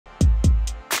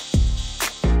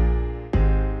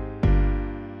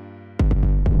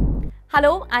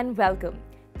Hello and welcome.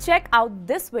 Check out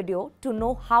this video to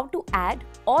know how to add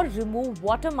or remove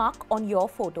watermark on your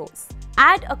photos.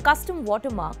 Add a custom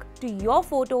watermark to your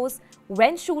photos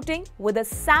when shooting with a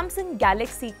Samsung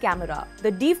Galaxy camera.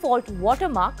 The default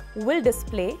watermark will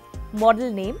display model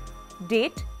name,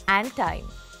 date and time.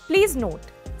 Please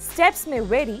note, steps may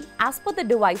vary as per the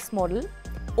device model,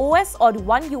 OS or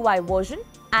One UI version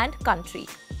and country.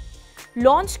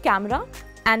 Launch camera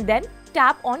and then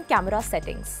tap on camera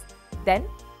settings. Then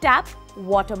tap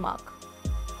watermark.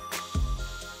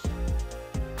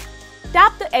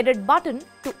 Tap the edit button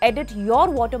to edit your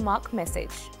watermark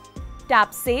message.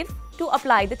 Tap save to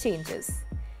apply the changes.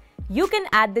 You can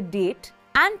add the date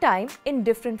and time in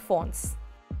different fonts.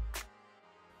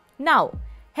 Now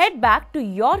head back to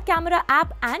your camera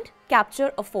app and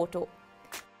capture a photo.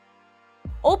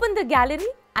 Open the gallery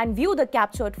and view the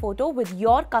captured photo with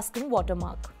your custom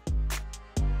watermark.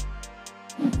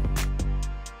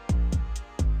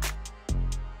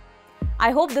 I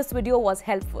hope this video was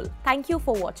helpful. Thank you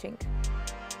for watching.